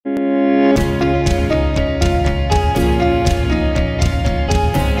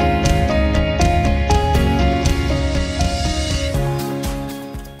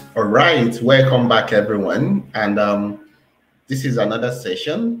right, welcome back, everyone. And this is another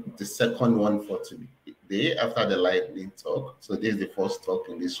session, the second one for today after the lightning talk. So this is the first talk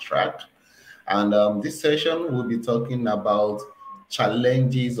in this track. And this session we'll be talking about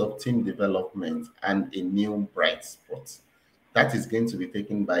challenges of team development and a new bright spot. That is going to be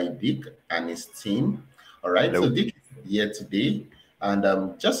taken by Dick and his team. All right, so Hello. Dick is here today.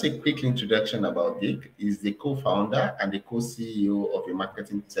 And just a quick introduction about Dick. He's the co-founder and the co-CEO of a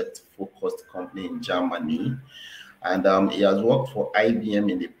marketing tech-focused company in Germany. And he has worked for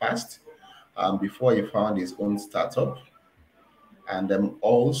IBM in the past before he found his own startup. And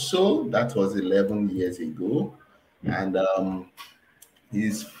also, that was 11 years ago. And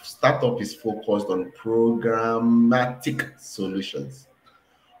his startup is focused on programmatic solutions.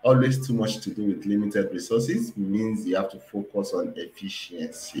 Always too much to do with limited resources means you have to focus on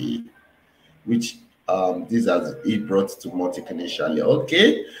efficiency, which this has he brought to Mautic initially.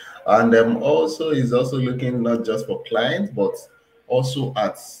 Okay. And also he's also looking not just for clients, but also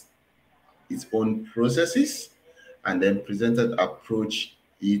at its own processes and then presented approach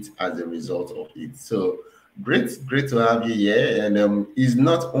it as a result of it. So great to have you here. And he's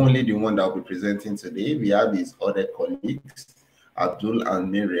not only the one that will be presenting today, we have his other colleagues, Abdul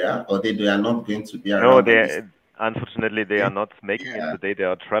and Miria, or they are not going to be No, around on this. they unfortunately they are Okay? not making it Yeah, today. They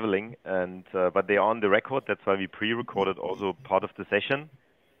are traveling, and but they are on the record. That's why we pre-recorded also part of the session.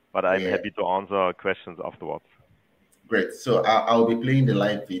 But I'm yeah. happy to answer questions afterwards. Great. So I'll be playing the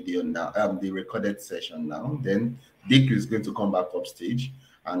live video now, the recorded session now. Then Dick is going to come back up stage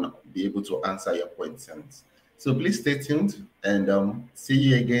and be able to answer your questions. So please stay tuned and see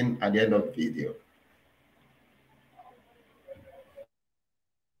you again at the end of the video.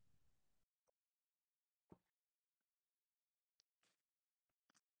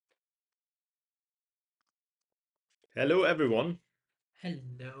 Hello, everyone.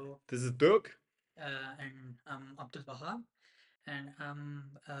 Hello, This is Dirk. and I'm Abdul Wahab, and I'm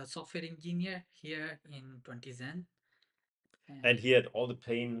a software engineer here in 20Zen. And he had all the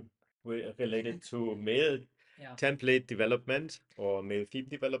pain related to mail Yeah, template development or mail theme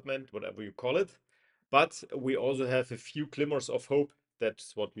development, whatever you call it. But we also have a few glimmers of hope.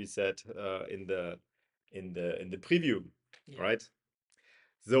 That's what we said in the preview, yeah. right?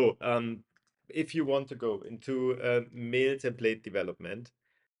 So, if you want to go into mail template development,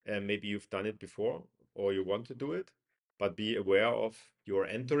 maybe you've done it before or you want to do it, but be aware of you're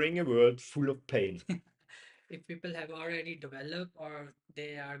entering a world full of pain. If people have already developed or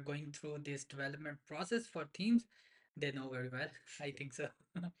they are going through this development process for themes, they know very well. I think so.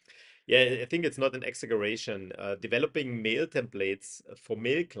 Yeah, I think it's not an exaggeration. Developing mail templates for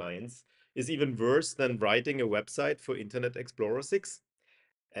mail clients is even worse than writing a website for Internet Explorer 6.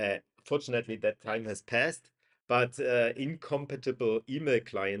 Fortunately, that time has passed, but incompatible email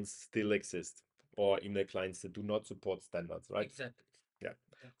clients still exist, or email clients that do not support standards, right? Exactly. Yeah,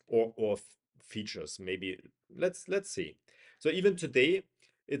 Exactly. or features. Maybe let's see. So even today,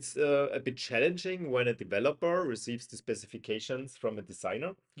 it's a bit challenging when a developer receives the specifications from a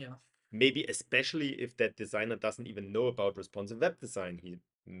designer. Yeah. Maybe especially if that designer doesn't even know about responsive web design. He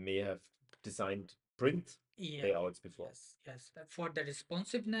may have designed print Yeah. layouts before. Yes. Yes. For the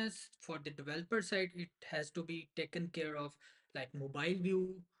responsiveness for the developer side, it has to be taken care of like mobile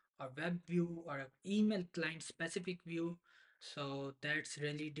view or web view or a email client specific view. So that's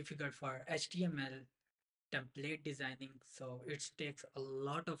really difficult for HTML template designing. So it takes a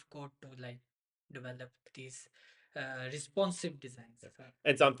lot of code to like develop these responsive designs. Yeah. So,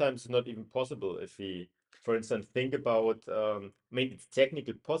 And sometimes it's not even possible if we, for instance, think about, I mean, it's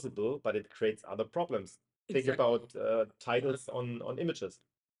technically possible, but it creates other problems. Think exactly. about titles on images.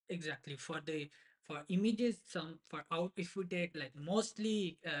 Exactly. For images, some for out if we take like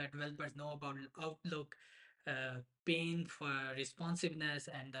mostly developers know about Outlook, pain for responsiveness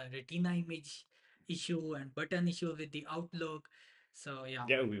and the retina image issue and button issue with the Outlook. So yeah.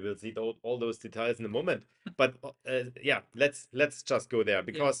 Yeah, we will see all those details in a moment. But yeah, let's just go there Yeah.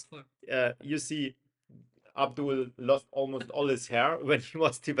 because For you see, Abdul lost almost all his hair when he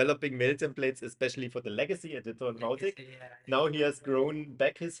was developing mail templates, especially for the legacy editor on Mautic. legacy, yeah. Now he has grown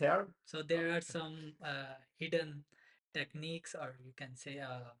back his hair. So there are some hidden techniques, or you can say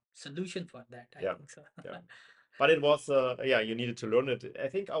a solution for that. I Yeah, think so. yeah. But it was, yeah, you needed to learn it. I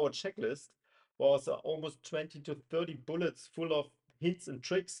think our checklist was almost 20 to 30 bullets full of hints and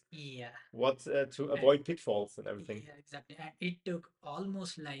tricks, Yeah. what to And avoid pitfalls and everything. yeah, exactly. And it took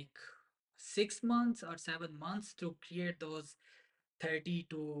almost like 6 months or 7 months to create those 30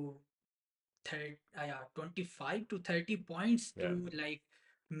 to 30, yeah, 25 to 30 points Yeah. to like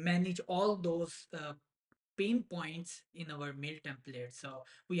manage all those pain points in our mail template. So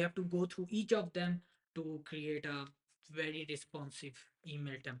we have to go through each of them to create a very responsive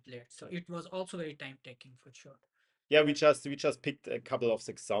email template. So it was also very time taking for sure. Yeah, we just picked a couple of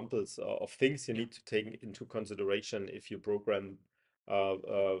examples of things you Yeah, need to take into consideration if you program,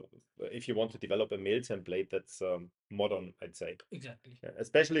 if you want to develop a mail template that's modern, I'd say. exactly. Yeah,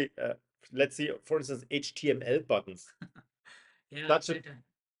 especially, let's see, for instance, HTML buttons. Yeah, Such a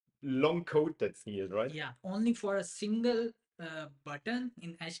long code that's needed, right? yeah, only for a single button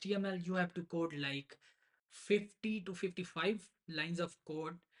in HTML, you have to code like 50 to 55 lines of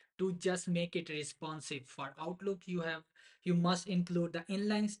code to just make it responsive. For Outlook, you must include the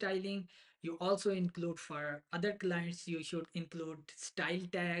inline styling. You also include for other clients, you should include style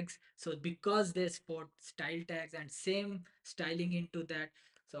tags. So because they support style tags and same styling into that,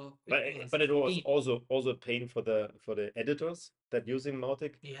 so it was But it was pain. also a pain for the editors that using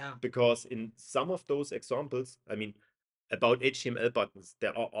Mautic, Yeah, because in some of those examples, I mean, about HTML buttons,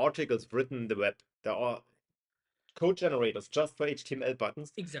 there are articles written in the web. There are code generators just for HTML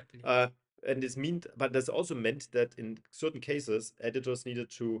buttons. exactly. Uh, and but this also meant that in certain cases, editors needed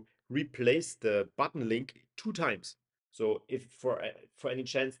to replace the button link 2 times. So if for any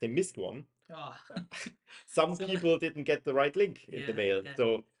chance they missed one, Oh. some So people didn't get the right link in the yeah, mail. yeah,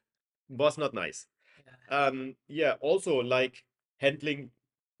 So was not nice. yeah. Yeah, also like handling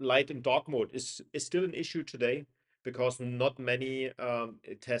light and dark mode is still an issue today, because not many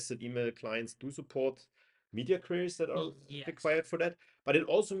tested email clients do support media queries that are Yes. required for that. But it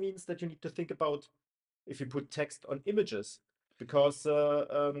also means that you need to think about if you put text on images, because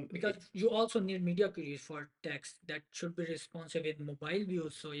Because you also need media queries for text that should be responsive in mobile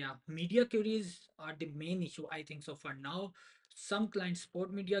views. So yeah, media queries are the main issue, I think. So for now, some clients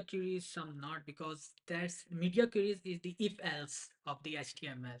support media queries, some not, because that's media queries is the if else of the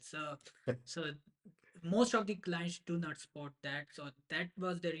HTML. So most of the clients do not support that. So that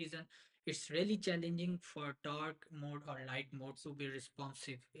was the reason it's really challenging for dark mode or light mode to be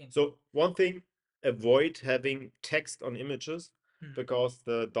responsive in. So one thing, avoid having text on images, Hmm, because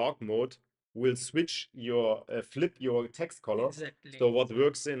the dark mode will switch your flip your text color. exactly. So what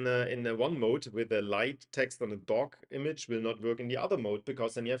works in a one mode with a light text on a dark image will not work in the other mode,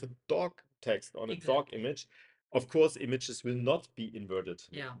 because then you have a dark text on a dark Exactly. image. Of course, images will not be inverted.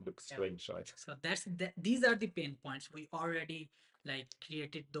 Yeah, Looks yeah. strange, right? So these are the pain points. We already like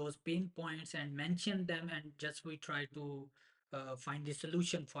created those pain points and mentioned them, and just we try to find the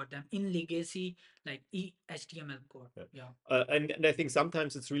solution for them in legacy like HTML code. Yeah. Yeah, And I think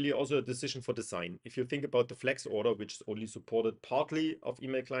sometimes it's really also a decision for design. If you think about the flex order, which is only supported partly of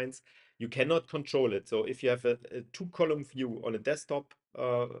email clients, you cannot control it. So if you have a two-column view on a desktop,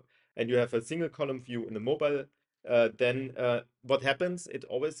 and you have a single column view in a mobile, then what happens? It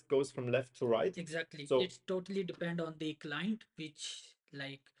always goes from left to right. exactly. So It's totally depend on the client, which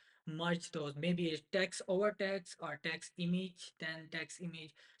like merge those. Maybe it's text over text or text image, then text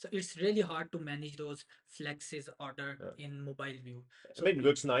image. So it's really hard to manage those flexes order uh, in mobile view. I So mean, it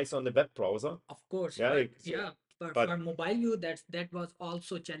works nice on the web browser. of course, Yeah, but yeah, but but for mobile view, that was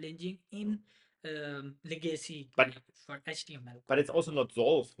also challenging in legacy, but like for HTML but code. it's also not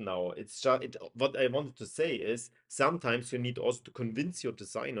solved now. It's just what I wanted to say is sometimes you need also to convince your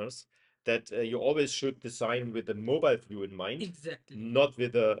designers that you always should design with the mobile view in mind, Exactly. not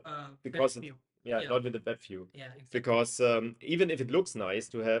with a Web because view. yeah, Yeah, not with the web view, yeah, exactly. because even if it looks nice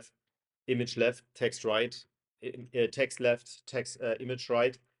to have image left, text right, text left, text image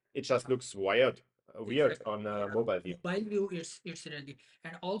right, it just looks weird Exactly. on a Yeah. mobile view. Mobile view it's really,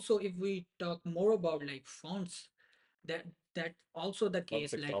 and also if we talk more about like fonts, that that also the That's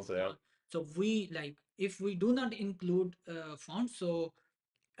case like example, yeah. so we like if we do not include fonts, so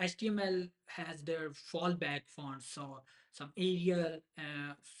HTML has their fallback fonts, so some Arial,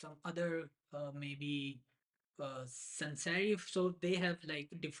 some other maybe sans serif, so they have like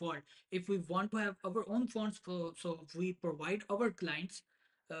default. If we want to have our own fonts, so we provide our clients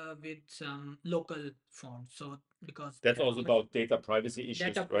with some local fonts. So because That's there also are about data privacy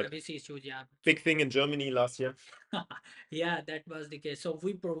issues, data right? privacy issues, yeah. So Big thing in Germany last year. yeah, that was the case. So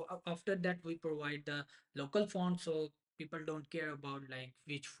after that we provide the local font, so people don't care about like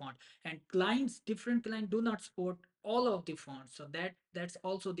which font. And clients, different clients do not support all of the fonts, so that's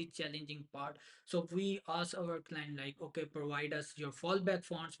also the challenging part. So we ask our client like, okay, provide us your fallback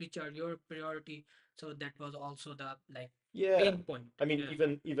fonts, which are your priority. So that was also the like Yeah, pain point. I mean, Yeah,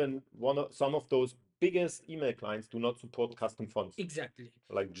 even some of those biggest email clients do not support custom fonts, exactly.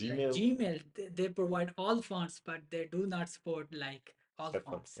 like Like Gmail. Gmail, they provide all fonts, but they do not support like all Have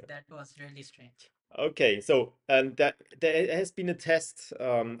fun. fonts. That was really strange. Okay, so that there has been a test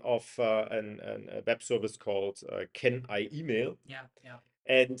of a web service called Can I Email? Yeah, yeah,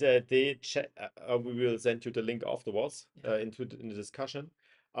 And we will send you the link afterwards yeah. in the discussion.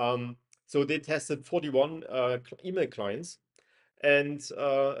 So they tested 41 email clients, and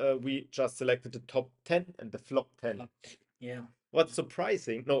we just selected the top 10 and the flop 10. Love that. Yeah. What's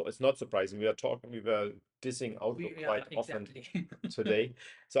surprising? No, it's not surprising. We were dissing Outlook Yeah, quite often exactly. today.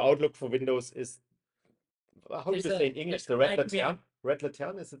 So Outlook for Windows is, how do you say in English? It's The a red nightmare. lantern? Red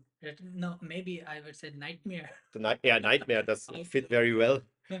lantern, is it? No, maybe I would say nightmare. The nightmare does fit Outlook. very well.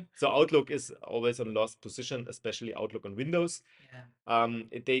 So Outlook is always on last position, especially Outlook on Windows. Yeah.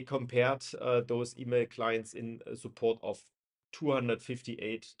 They compared those email clients in support of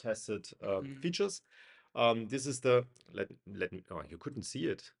 258 tested Mhm. features. This is let me, oh, you couldn't see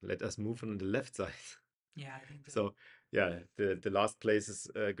it. Let us move on the left side. Yeah, I think so. So yeah, the last place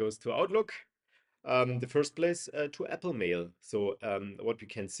goes to Outlook. The first place to Apple Mail. So what we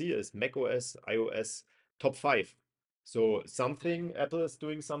can see is macOS, iOS, top 5. So something, Apple is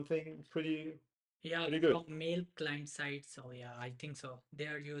doing something Yeah, pretty good. from mail client side, so yeah, I think so. They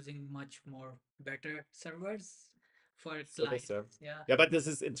are using much more better servers for So they say. clients. Yeah. Yeah, but this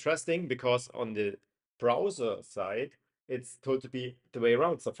is interesting because on the browser side, it's told to be the way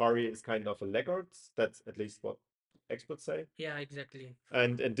around. Safari is kind of a laggard. That's at least what experts say. Yeah, exactly.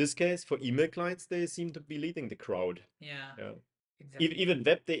 And in this case, for email clients, they seem to be leading the crowd. Yeah, Yeah. exactly. Even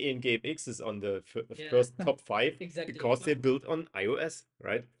WebDay in GameX is on the Yeah, first top 5 exactly. because they built on iOS,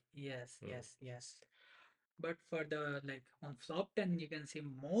 right? Yes, Mm. yes, yes. But for the like on flop 10, you can see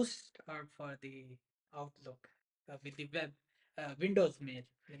most are for the Outlook with the web Windows Mail,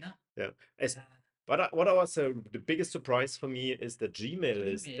 you know? Yeah. As Uh, what I was the biggest surprise for me is that Gmail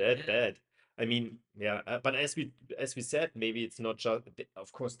is Gmail, that yeah. bad. I mean, yeah, but as we said, maybe it's not just.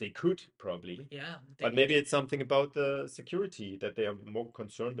 Of course, they could probably, Yeah, they but maybe can. it's something about the security that they are more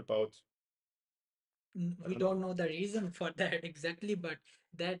concerned about. I We don't know. don't know the reason for that exactly, but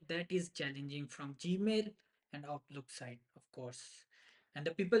that is challenging from Gmail and Outlook side, of course. And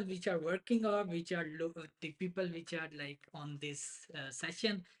the people which are working or which are the people which are like on this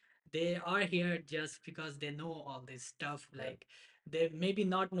session, they are here just because they know all this stuff. Yeah. Like they maybe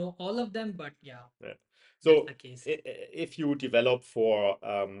not know all of them, but yeah, Yeah. that's So the case. if you develop for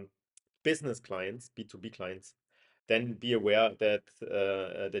business clients, B2B clients, then be aware that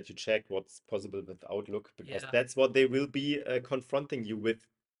you check what's possible with Outlook because Yeah, that's what they will be confronting you with.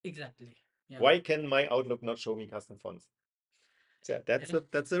 exactly. Yeah, Why can my Outlook not show me custom fonts? Yeah, yeah,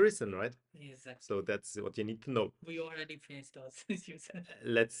 that's the reason, right? exactly. So that's what you need to know. We already faced those issues.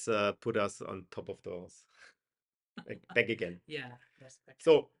 Let's put us on top of those. Back again. Yeah, that's better.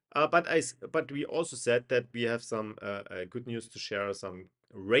 So, but we also said that we have some good news to share, some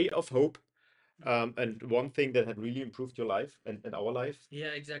ray of hope. And one thing that had really improved your life and our life. Yeah,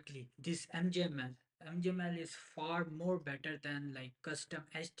 exactly. This MJML. MJML is far more better than like custom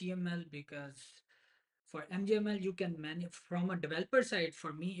HTML because for MJML you can manage from a developer side.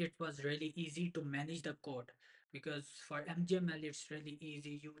 For me, it was really easy to manage the code because for MJML it's really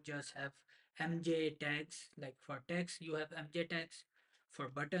easy. You just have MJ tags. Like for text you have MJ tags. For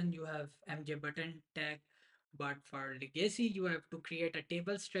button you have MJ button tag. But for legacy you have to create a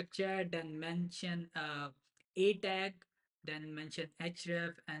table structure, then mention a tag, then mention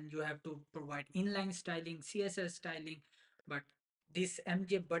href, and you have to provide inline styling, css styling. But this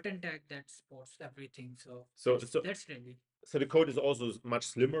mj button tag that supports everything, so So so that's really, so the code is also much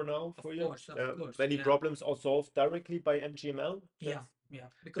slimmer now for you. of course, Many yeah. problems are solved directly by MGML. Yeah, yeah,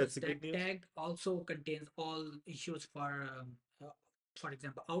 because That's the that good news. tag also contains all issues for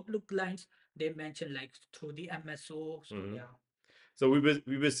example Outlook clients. They mention like through the mso, so Mhm. yeah. So we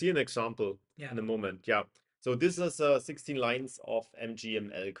will see an example Yeah, in a moment. Yeah. So this is 16 lines of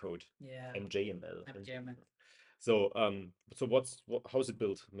MGML code. yeah, MJML. mjml. So how's it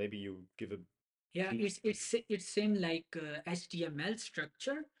built? Maybe you give a Yeah, brief. it's same like HTML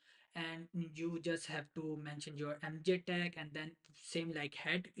structure, and you just have to mention your MJ tag, and then same like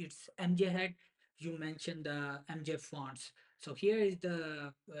head, it's MJ head. You mention the MJ fonts. So here is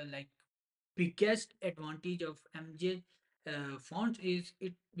the like biggest advantage of MJ font is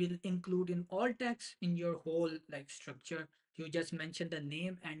it will include in all text in your whole like structure. You just mention the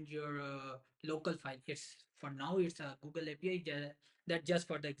name and your local file. It's for now it's a Google API that just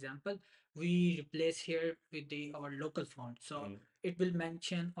for the example we replace here with the our local font. So Mm. it will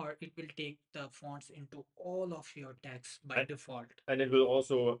mention or it will take the fonts into all of your text by And, default. and it will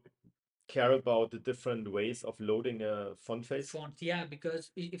also care about the different ways of loading a font face. Fonts, yeah,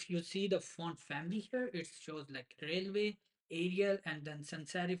 because if you see the font family here, it shows like railway, Arial and then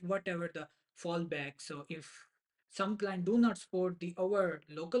sans serif, whatever the fallback. So if some client do not support the our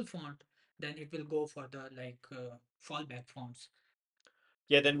local font, then it will go for the fallback fonts.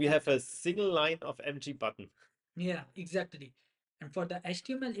 Yeah, then we have a single line of MG button. Yeah, exactly. And for the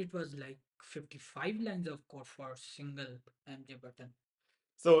HTML, it was like 55 lines of code for single MJ button.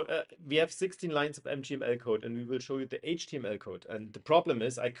 So we have 16 lines of MGML code, and we will show you the HTML code. And the problem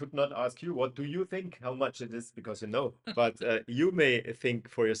is, I could not ask you, what do you think, how much it is, because you know. But you may think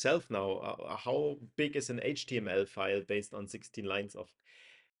for yourself now, how big is an HTML file based on 16 lines of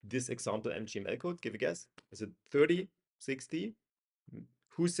this example MGML code? Give a guess. Is it 30, 60?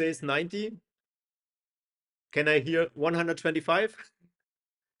 Who says 90? Can I hear 125?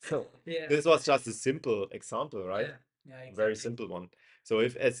 So Yeah, this was just a simple example, right? yeah, Very exactly. simple one. So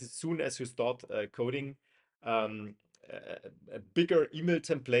if as soon as you start coding um, a bigger email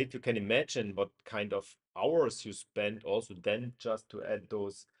template, you can imagine what kind of hours you spend also then just to add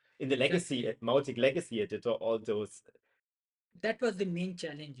those in the legacy Exactly. Mautic legacy editor, all those. That was the main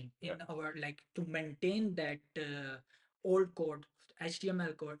challenge in Yeah. our to maintain that old code,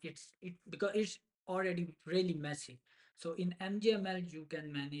 HTML code. It because it's already really messy. So in MGML you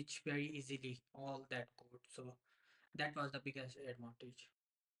can manage very easily all that code. So that was the biggest advantage.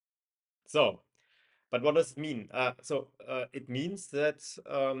 So, but what does it mean? It means that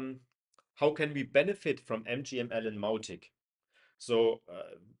how can we benefit from MGML and Mautic? So,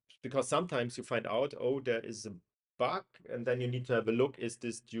 because sometimes you find out, oh, there is a bug, and then you need to have a look. Is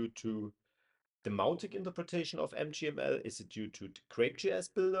this due to the Mautic interpretation of MGML? Is it due to the Grape.js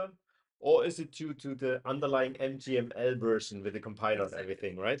builder? Or is it due to the underlying MGML version with the compiler and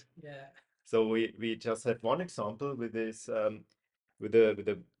everything, right? Yeah. So we just had one example with this with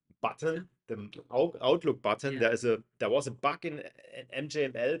the button, the Outlook button. Yeah. There was a bug in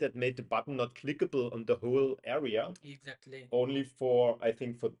MJML that made the button not clickable on the whole area, Exactly. only for I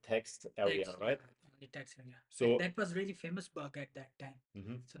think for text area, Text, right? only text area. So That was really famous bug at that time.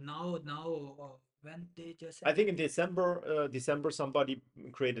 mhm. So now when they just I think in December somebody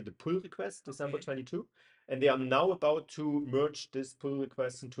created a pull request, December Okay. 22, and they are now about to merge this pull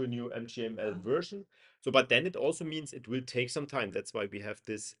request into a new MGML version. So, but then it also means it will take some time. That's why we have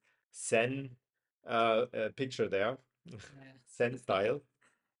this Zen picture there, Yeah. Zen style.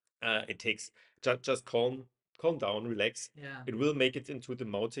 It takes just calm down, relax. Yeah, It will make it into the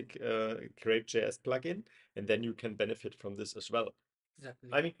Mautic Grape.js plugin, and then you can benefit from this as well. exactly.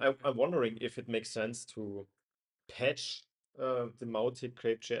 I mean, I'm wondering if it makes sense to patch the Mautic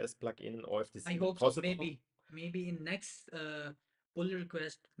Grape.js plugin, or if this is I even hope so. possible. Maybe in next pull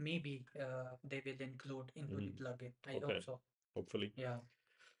request, maybe they will include into the plugin. I hope Okay, so. hopefully. Yeah.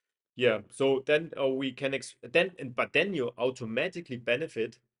 Yeah. So then we can but then you automatically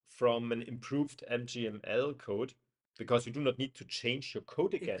benefit from an improved MGML code because you do not need to change your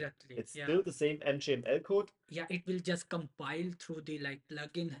code again. Exactly. It's Yeah. still the same MGML code. Yeah, it will just compile through the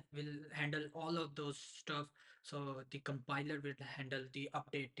plugin will handle all of those stuff. So the compiler will handle the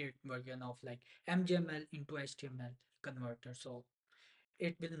updated version of MGML into HTML converter. So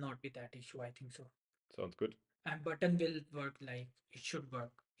it will not be that issue, I think so. Sounds good. And button will work like it should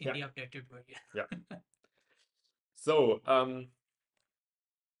work in Yeah. the updated version. Yeah. So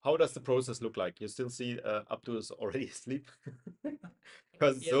how does the process look like? You still see Abdul is already asleep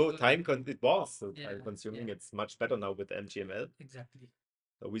because Yeah, so but it was so yeah, time consuming. yeah, It's much better now with MGML. exactly.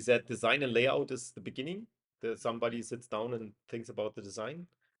 So we said design and layout is the beginning. Somebody sits down and thinks about the design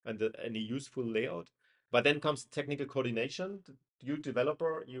and any useful layout. But then comes technical coordination. You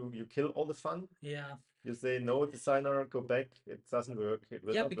developer, you kill all the fun. Yeah. You say no, designer, go back. It doesn't work. It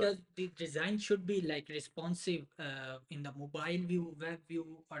will Yeah, not work. because the design should be responsive in the mobile view, web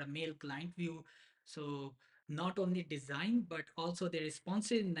view, or a mail client view. So not only design, but also the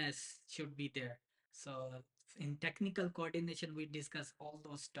responsiveness should be there. So in technical coordination, we discuss all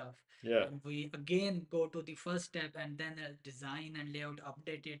those stuff. Yeah. And we again go to the first step and then design and layout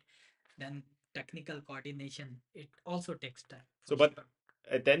updated, then technical coordination. It also takes time So, for but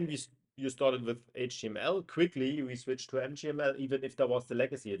sure. then you started with HTML. Quickly, we switched to MGML, even if there was the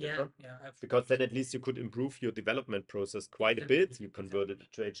legacy Yeah, editor, yeah, because then at least you could improve your development process quite a bit. You converted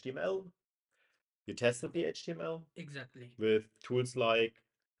it to HTML. You tested the HTML exactly. with tools like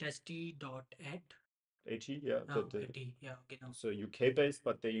Testy.at. AT, yeah, Oh, AT, yeah, genau. so UK based,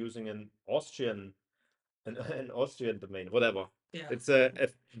 but they're using an Austrian domain, whatever. Yeah. It's a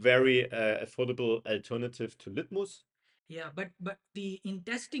very affordable alternative to Litmus. Yeah, but the in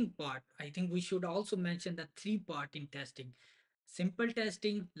testing part, I think we should also mention the three part in testing. Simple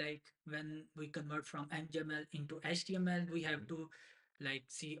testing, like when we convert from MGML into HTML, we have to like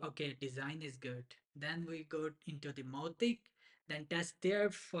see, okay, design is good. Then we go into the Mautic, then test there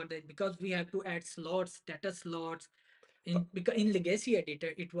for the, because we have to add slots, data slots. In because in legacy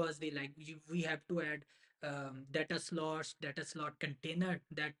editor it was the like we have to add data slots, data slot container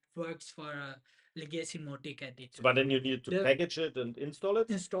that works for legacy Mautic So, editor. but then you need to The package it and install it.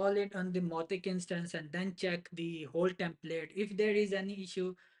 install it on the Mautic instance and then check the whole template. If there is any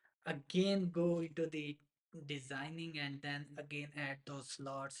issue, again go into the designing and then again add those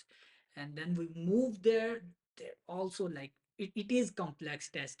slots. And then we move there. There also like it is complex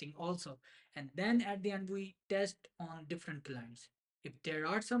testing also. And then at the end we test on different clients. If there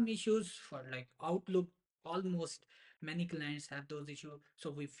are some issues for like Outlook, almost many clients have those issues,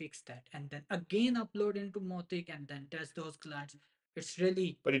 so we fix that and then again upload into Mautic and then test those clients. It's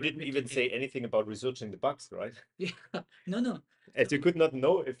really But you didn't even repetitive. say anything about researching the bugs, right? Yeah, no. As you could not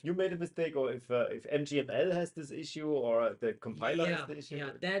know if you made a mistake or if MGML has this issue or the compiler has Yeah, the issue.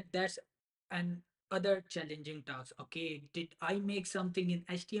 yeah, that's an other challenging task. Okay, did I make something in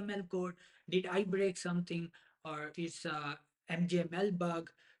HTML code? Did I break something, or it's a MGML bug?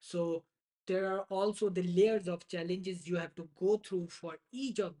 So there are also the layers of challenges you have to go through for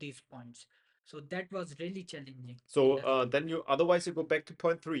each of these points. So that was really challenging. So then you otherwise you go back to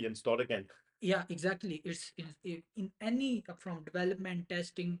point 3 and start again. Yeah, exactly. It's in any from development,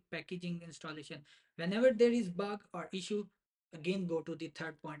 testing, packaging, installation. Whenever there is bug or issue, again go to the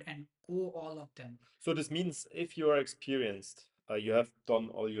third point and go all of them. So this means if you are experienced, you have done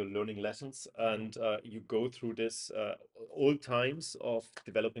all your learning lessons, and you go through this old times of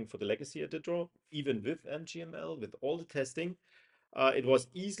developing for the legacy editor, even with MGML, with all the testing, it was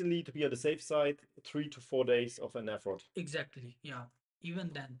easily to be on the safe side, 3 to 4 days of an effort. Exactly. Yeah.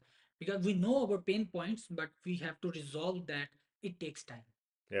 Even then, because we know our pain points, but we have to resolve that. It takes time.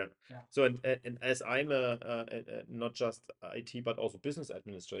 Yeah. Yeah. So and as I'm not just IT but also business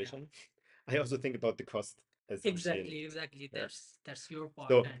administration, I also think about the cost associated. Exactly. Yeah. That's your part.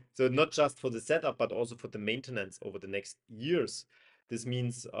 So And so not just for the setup but also for the maintenance over the next years. This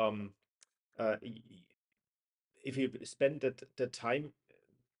means if you spend that time,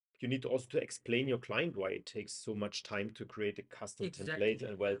 you need also to explain your client why it takes so much time to create a custom template exactly.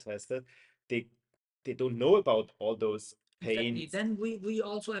 and well tested. They they don't know about all those Exactly. pains. Then we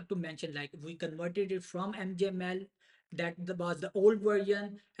also have to mention like we converted it from MGML, that was the old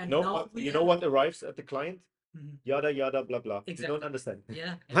version, and now we You know have what arrives at the client? Mhm. Yada yada blah blah. You don't Exactly. understand.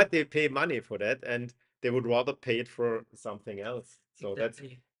 Yeah, yeah, But they pay money for that and they would rather pay it for something else. So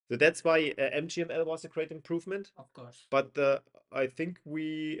exactly. that's why MGML was a great improvement. Of course. But I think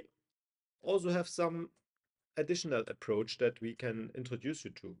we also have some additional approach that we can introduce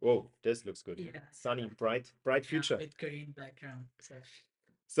you to. Oh, this looks good. Yeah, Sunny, bright yeah, future. with green background. So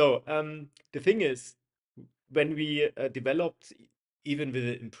So the thing is, when we developed even with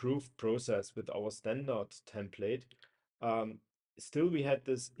an improved process with our standard template, um, still we had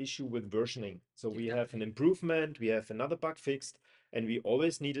this issue with versioning. So we have an exactly, improvement, we have another bug fixed, and we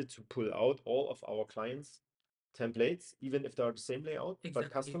always needed to pull out all of our clients' templates, even if they are the same layout, but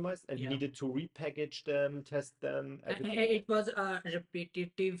exactly. customized, and we Yeah. needed to repackage them, test them, everything. It was a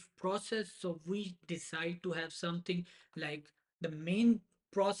repetitive process, so we decide to have something like the main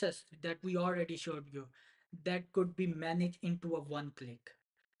process that we already showed you that could be managed into a one click.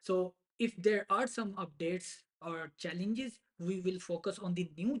 So if there are some updates or challenges, we will focus on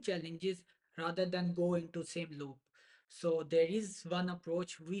the new challenges rather than go into same loop. So there is one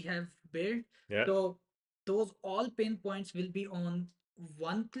approach we have built. Yeah. So those all pain points will be on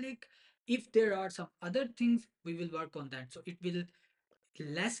one click. If there are some other things, we will work on that, so it will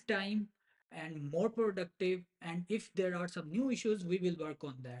less time and more productive. And if there are some new issues, we will work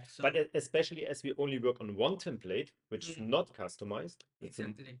on that. So But especially as we only work on one template, which is not customized, it's a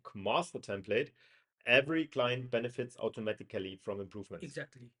exactly, master template, every client benefits automatically from improvements.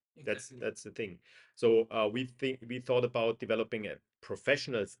 exactly, That's the thing. So we thought about developing a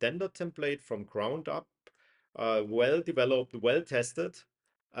professional standard template from ground up, well developed, well tested,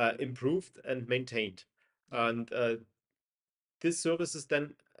 improved and maintained. yeah, And this services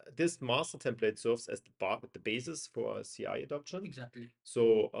then this master template serves as the basis for CI adoption. exactly,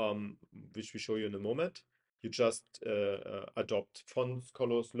 So which we show you in a moment. You just adopt fonts,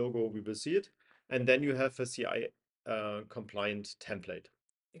 colors, logo. We will see it, and then you have a CI compliant template.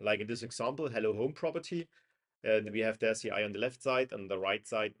 Like in this example, Hello Home property. We have the CI on the left side. On the right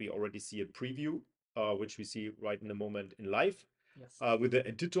side, we already see a preview, which we see right in the moment in live, yes, with the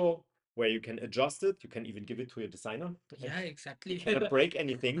editor where you can adjust it. You can even give it to your designer. yeah, You exactly. cannot break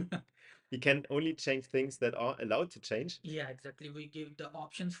anything. You can only change things that are allowed to change. Yeah, exactly. We give the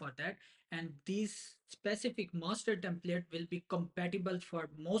options for that. and these specific master template will be compatible for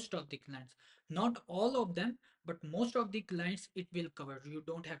most of the clients. Not all of them, but most of the clients it will cover. You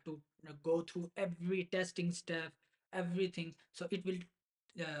don't have to go through every testing step, everything. So it will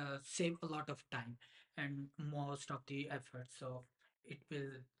save a lot of time and most of the effort. So it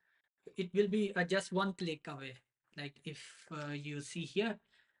will be just one click away. Like if you see here,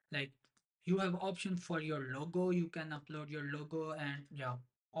 like you have option for your logo, you can upload your logo, and yeah,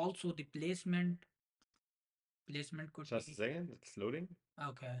 also the placement could Just a be second, it's loading.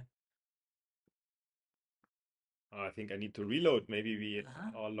 okay. I think I need to reload. Maybe we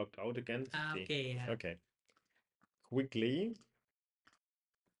Uh-huh. are logged out again. See. Okay, yeah. Okay. Quickly.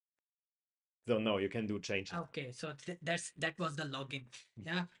 So no, you can do changes. Okay, so that was the login.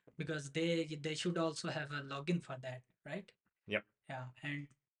 Yeah, because they should also have a login for that, right? Yep. Yeah, and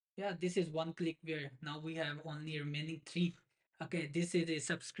yeah, this is one click where now we have only remaining three. Okay, this is a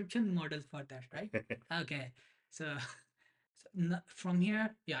subscription model for that, right? Okay, so, from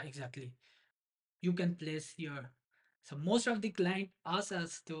here, yeah, exactly. You can place your. So most of the client asks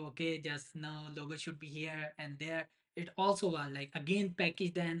us to, okay, just now logo should be here and there. It also was like again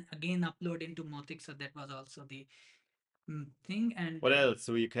package then again upload into Mautic. So that was also the thing. And What else?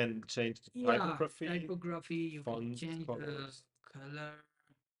 So you can change the yeah, typography, you can font change the colors. color.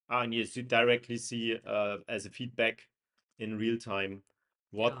 And yes, you directly see as a feedback in real time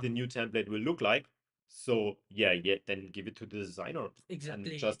what Yeah, the new template will look like. So yeah, then give it to the designer and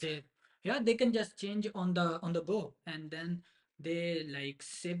exactly. just. They can just change on the go, and then they like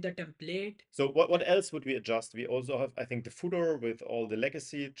save the template. So what else would we adjust? We also have, I think, the footer with all the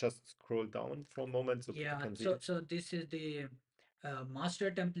legacy. Just scroll down for a moment so people Yeah, can see so it. this is the master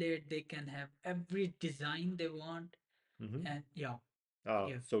template. They can have every design they want, Mm-hmm. and yeah,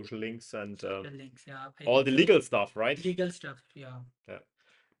 here Social links and social links. Yeah, I all think the so. legal stuff, right? Legal stuff. Yeah, Yeah.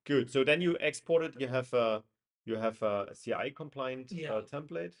 Good. So then you export it. You have a CI compliant yeah,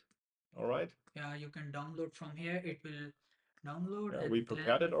 template. All right. yeah. You can download from here. It will download Yeah, and we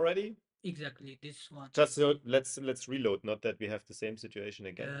prepared it then already. exactly this one. Just so let's reload. Not that we have the same situation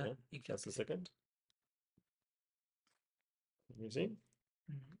again. Yeah. Just a Exactly. second. You see?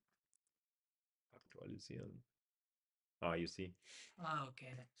 Mhm. Aktualisieren. You see.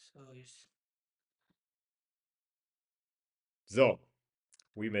 Okay, so it's So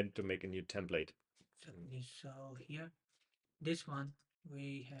we meant to make a new template. exactly. So here, this one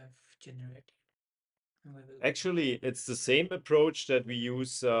we have generated. And we will Actually, it's the same approach that we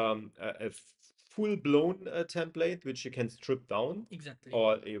use a full-blown template, which you can strip down, exactly,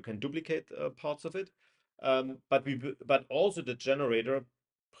 or you can duplicate parts of it. But also the generator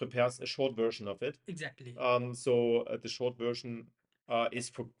prepares a short version of it. exactly. So the short version is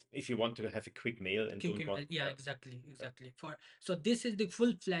for if you want to have a quick mail and don't want. Yeah, exactly. For so this is the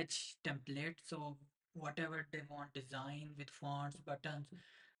full-fledged template. So whatever they want, design with fonts, buttons,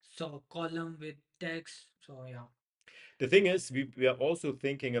 so column with text. So yeah, The thing is, we are also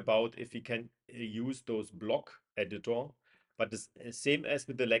thinking about if we can use those block editor, but the same as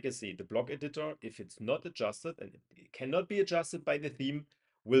with the legacy, the block editor, if it's not adjusted and it cannot be adjusted by the theme,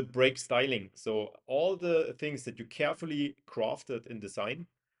 will break styling. So all the things that you carefully crafted in design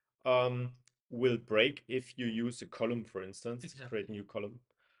um, will break if you use a column, for instance, create a exactly. new column.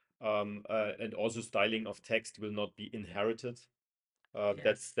 And also styling of text will not be inherited.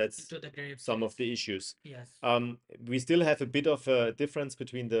 Yes, That's into the grave some of place. the issues. Yes. We still have a bit of a difference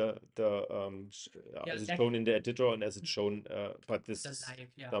between Yeah, as it's that shown in the editor and as it's shown, but this the is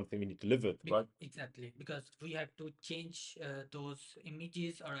live. Yeah. something we need to live with, right? Exactly, because we have to change those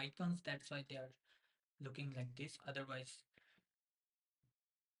images or icons. That's why they are looking like this. Otherwise,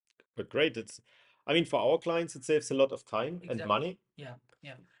 But great, I mean, for our clients, it saves a lot of time and exactly. money. Yeah,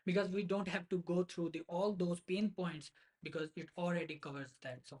 yeah. Because we don't have to go through the all those pain points because it already covers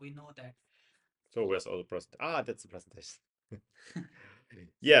that. So we know that. So where's all the present? That's the presentation.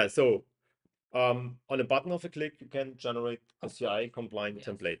 Yeah, so on a button of a click, you can generate a Of CI compliant yes,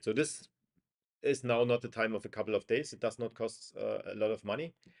 template. So this is now not the time of a couple of days. It does not cost a lot of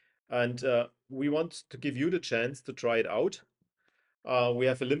money. And we want to give you the chance to try it out. We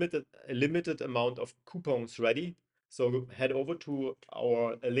have a limited amount of coupons ready. So head over to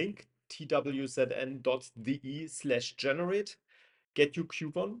our link twzn.de/generate, get your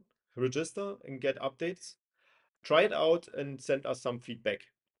coupon, register and get updates. Try it out and send us some feedback.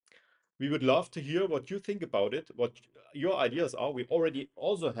 We would love to hear what you think about it, what your ideas are. We already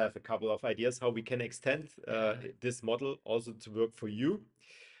also have a couple of ideas how we can extend this model also to work for you.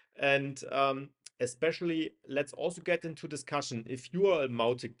 And especially, let's also get into discussion. If you are a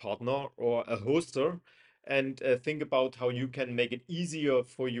Mautic partner or a hoster and think about how you can make it easier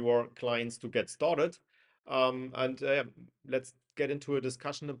for your clients to get started. Let's get into a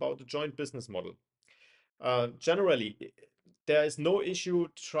discussion about the joint business model. Generally, there is no issue.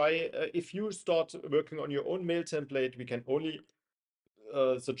 Try if you start working on your own mail template, we can only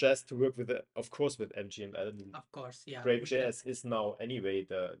suggest to work with, of course, with MGML. Of course, yeah. Brave.js is now anyway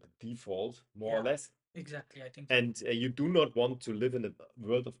the default, more or less. Exactly, I think so. And you do not want to live in a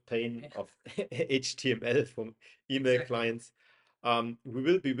world of pain of HTML from email clients. We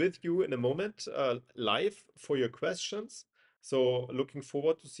will be with you in a moment live for your questions. So looking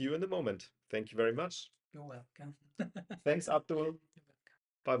forward to see you in a moment. Thank you very much. You're welcome. Thanks, Abdul.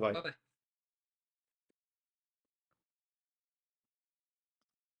 Bye-bye. Bye-bye.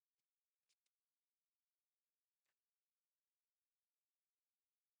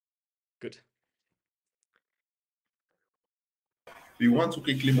 Good. We want to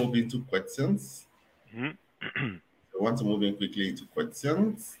quickly move into questions. Mhm. We want to move in quickly into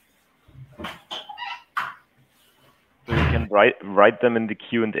questions. So you can write them in the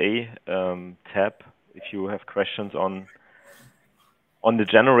Q&A tab if you have questions on the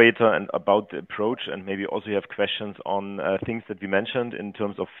generator and about the approach, and maybe also you have questions on things that we mentioned in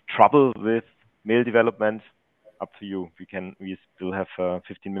terms of trouble with mail development. Up to you. We still have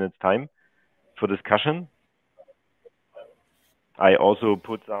 15 minutes time for discussion. I also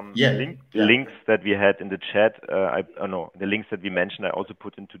put some links that we had in the chat. The links that we mentioned I also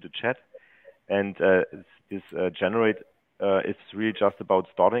put into the chat. And this generate is really just about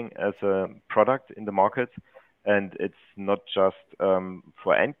starting as a product in the market, and it's not just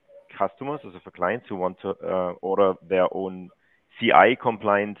for end customers, also for clients who want to order their own CI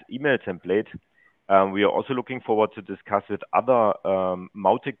compliant email template. We are also looking forward to discuss with other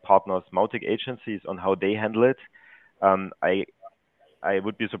Mautic partners, Mautic agencies, on how they handle it. I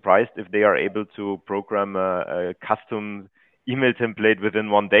would be surprised if they are able to program a custom email template within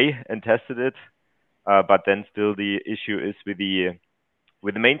 1 day and tested it. But then still the issue is with the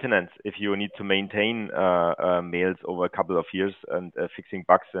maintenance. If you need to maintain mails over a couple of years and fixing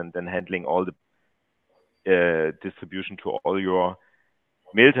bugs and then handling all the distribution to all your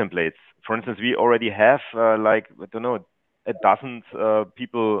mail templates. For instance, we already have a dozen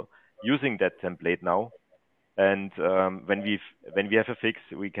people using that template now. And when we have a fix,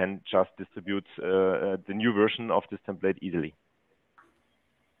 we can just distribute the new version of this template easily.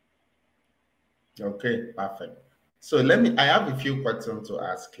 Okay, perfect. So I have a few questions to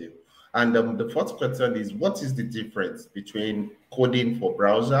ask you. And the first question is, what is the difference between coding for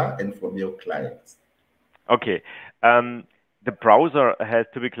browser and for mail clients? Okay. The browser has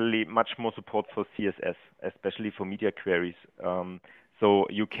typically much more support for CSS, especially for media queries. So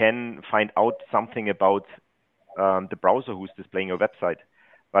you can find out something about the browser who's displaying your website.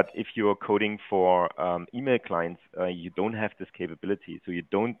 But if you're coding for email clients, you don't have this capability. So you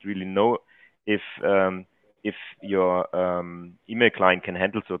don't really know if your email client can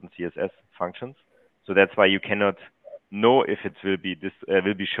handle certain CSS functions. So that's why you cannot know if it will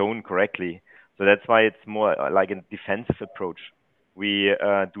be shown correctly. So that's why it's more like a defensive approach. We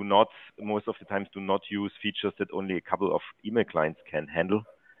most of the times do not use features that only a couple of email clients can handle,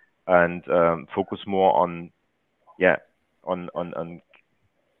 and focus more on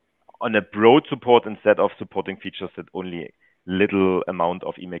a broad support instead of supporting features that only little amount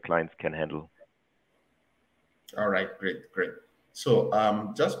of email clients can handle. All right, great. So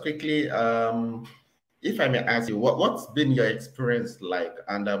just quickly, if I may ask you, what's been your experience like,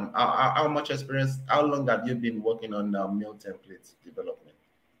 and how long have you been working on mail templates development?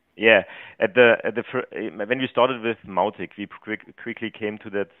 Yeah, when we started with Mautic, we quickly came to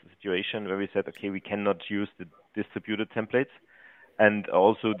that situation where we said, okay, we cannot use the distributed templates, and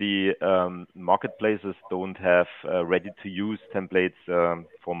also the marketplaces don't have ready-to-use templates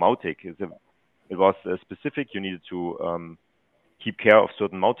for Mautic. It was specific. You needed to keep care of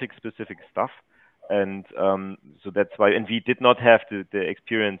certain Mautic-specific stuff, and so that's why. And we did not have the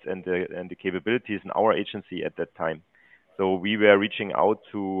experience and the capabilities in our agency at that time. So we were reaching out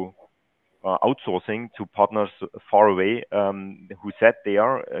to outsourcing to partners far away who said they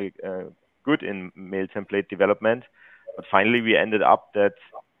are good in mail template development. But finally, we ended up that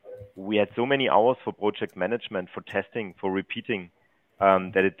we had so many hours for project management, for testing, for repeating,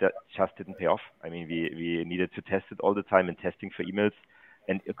 that it just didn't pay off. I mean, we needed to test it all the time, and testing for emails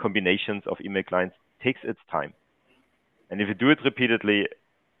and combinations of email clients takes its time. And if you do it repeatedly,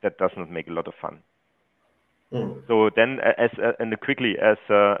 that does not make a lot of fun. So then, as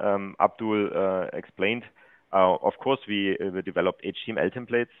Abdul explained, of course, we developed HTML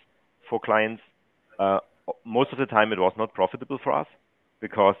templates for clients. Most of the time, it was not profitable for us.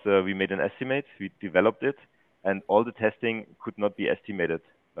 because we made an estimate, we developed it, and all the testing could not be estimated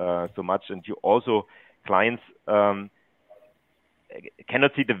so much. And you also, clients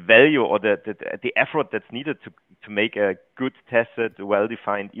cannot see the value or the effort that's needed to make a good tested,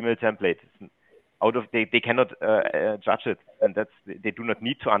 well-defined email template. They cannot judge it, and they do not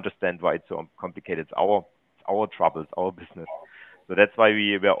need to understand why it's so complicated. It's our troubles, our business. So that's why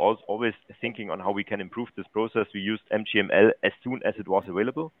we were always thinking on how we can improve this process. We used MGML as soon as it was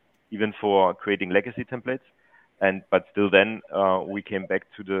available, even for creating legacy templates. But still then we came back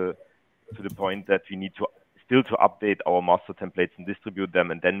to the point that we need to update our master templates and distribute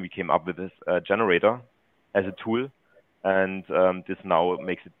them. And then we came up with this generator as a tool. And this now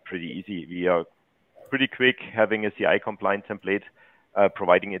makes it pretty easy. We are pretty quick having a CI compliant template,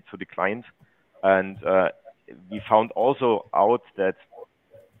 providing it to the client. And we found also out that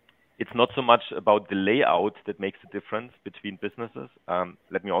it's not so much about the layout that makes a difference between businesses.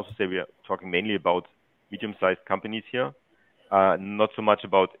 Let me also say we are talking mainly about medium-sized companies here. Not so much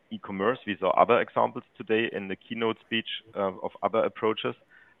about e-commerce. We saw other examples today in the keynote speech of other approaches.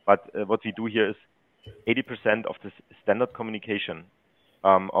 But what we do here is 80% of the standard communication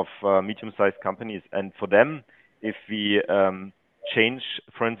of medium-sized companies. And for them, if we change,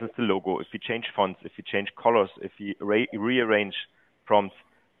 for instance, the logo, if we change fonts, if we change colors, if we rearrange prompts,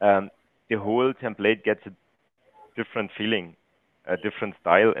 the whole template gets a different feeling, a different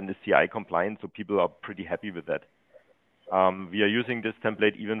style, and the CI compliant, so people are pretty happy with that. We are using this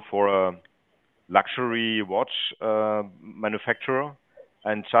template even for a luxury watch manufacturer,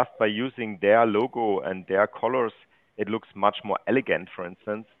 and just by using their logo and their colors, it looks much more elegant, for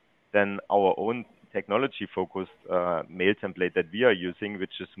instance, than our own technology-focused mail template that we are using,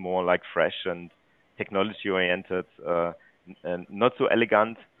 which is more like fresh and technology-oriented, and not so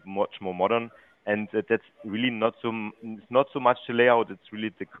elegant, much more modern. And that's really not so much the layout. It's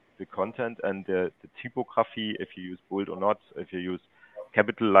really the content and the typography, if you use bold or not, if you use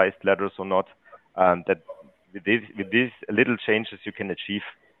capitalized letters or not. That with these little changes you can achieve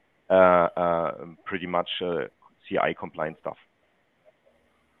pretty much CI compliant stuff.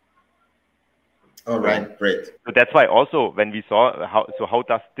 All right, great. So that's why also when we saw how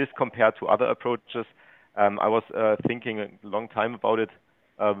does this compare to other approaches, I was thinking a long time about it.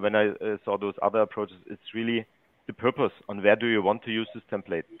 When I saw those other approaches, it's really the purpose on where do you want to use this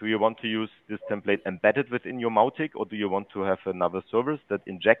template. Do you want to use this template embedded within your Mautic, or do you want to have another service that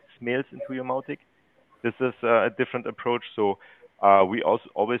injects mails into your Mautic? This is a different approach. So we also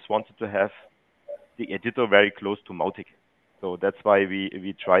always wanted to have the editor very close to Mautic. So that's why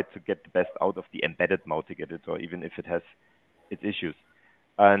we tried to get the best out of the embedded Mautic editor, even if it has its issues.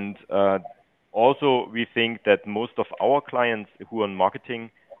 And also, we think that most of our clients who are in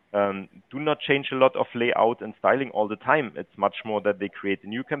marketing do not change a lot of layout and styling all the time. It's much more that they create a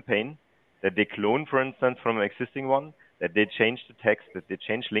new campaign, that they clone, for instance, from an existing one, that they change the text, that they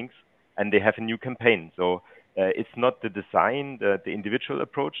change links, and they have a new campaign. So it's not the design, the individual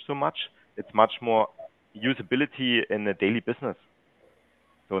approach so much. It's much more usability in a daily business.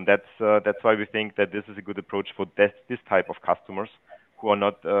 So that's why we think that this is a good approach for this type of customers who are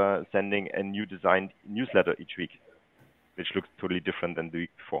not sending a new designed newsletter each week, which looks totally different than the week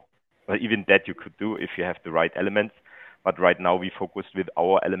before. But even that you could do if you have the right elements. But right now we focused with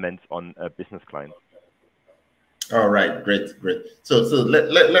our elements on business clients. All right, great. So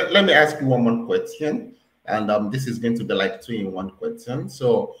let me ask you one more question, and this is going to be like 2-in-1 question.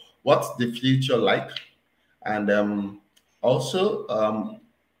 So what's the future like? And also,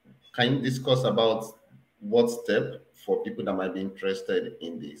 can you discuss about what step for people that might be interested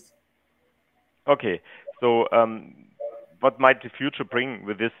in this? Okay, so what might the future bring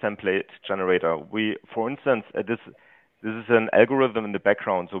with this template generator? For instance, this is an algorithm in the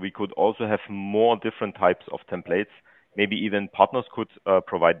background, so we could also have more different types of templates. Maybe even partners could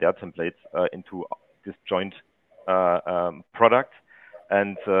provide their templates into this joint product.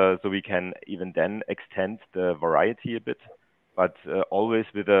 And so we can even then extend the variety a bit, but always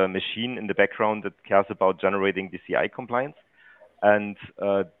with a machine in the background that cares about generating the CI compliance. And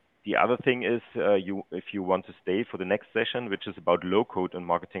the other thing is, if you want to stay for the next session, which is about low-code and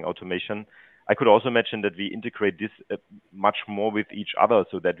marketing automation, I could also mention that we integrate this much more with each other,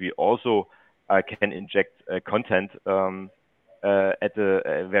 so that we also can inject content at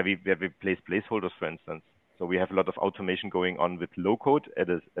where we place placeholders, for instance. So we have a lot of automation going on with low-code at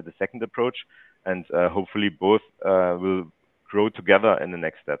a second approach, and hopefully both will grow together in the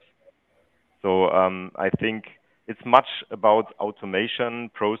next steps. So I think it's much about automation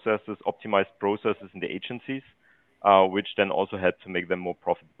processes, optimized processes in the agencies, which then also help to make them more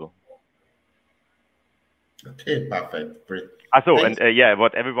profitable. Okay, perfect. Great. So, Thanks. and yeah,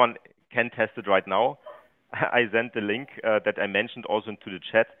 what everyone can test it right now. I sent the link that I mentioned also into the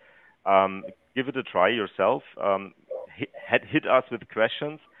chat. Give it a try yourself. Hit us with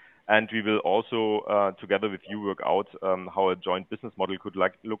questions, and we will also, together with you, work out how a joint business model could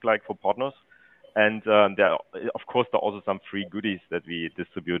look like for partners. And there, of course, there are also some free goodies that we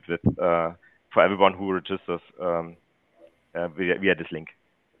distribute with for everyone who registers via this link.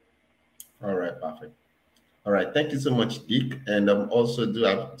 All right, perfect. All right, thank you so much, Dick. And also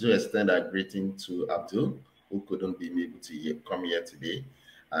do extend a greeting to Abdul, who couldn't be able to come here today.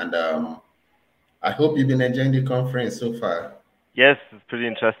 And I hope you've been enjoying the conference so far. Yes, it's pretty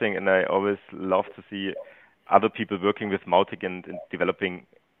interesting, and I always love to see other people working with Mautic and developing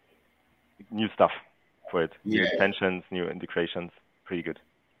new stuff for it, new Yeah, extensions, new integrations. Pretty good.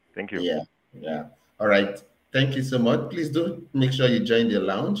 Thank you. yeah, yeah. All right, thank you so much. Please do make sure you join the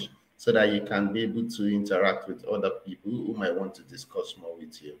lounge so that you can be able to interact with other people who might want to discuss more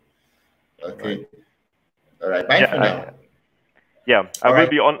with you. All right. Okay. All right. Bye for Yeah, now. I All will right.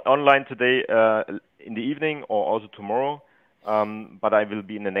 be online today in the evening or also tomorrow. But I will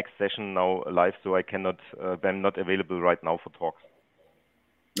be in the next session now live, so I cannot. I'm not available right now for talks.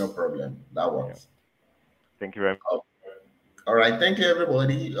 No problem. That Yeah. works. Thank you very much. Oh, all right. Thank you,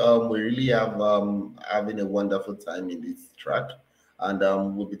 everybody. We really have having a wonderful time in this track. And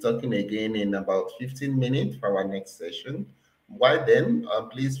we'll be talking again in about 15 minutes for our next session. While then,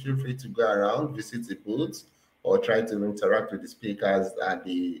 please feel free to go around, visit the booths, or try to interact with the speakers at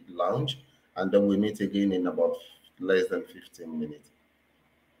the lounge. And then we meet again in about less than 15 minutes.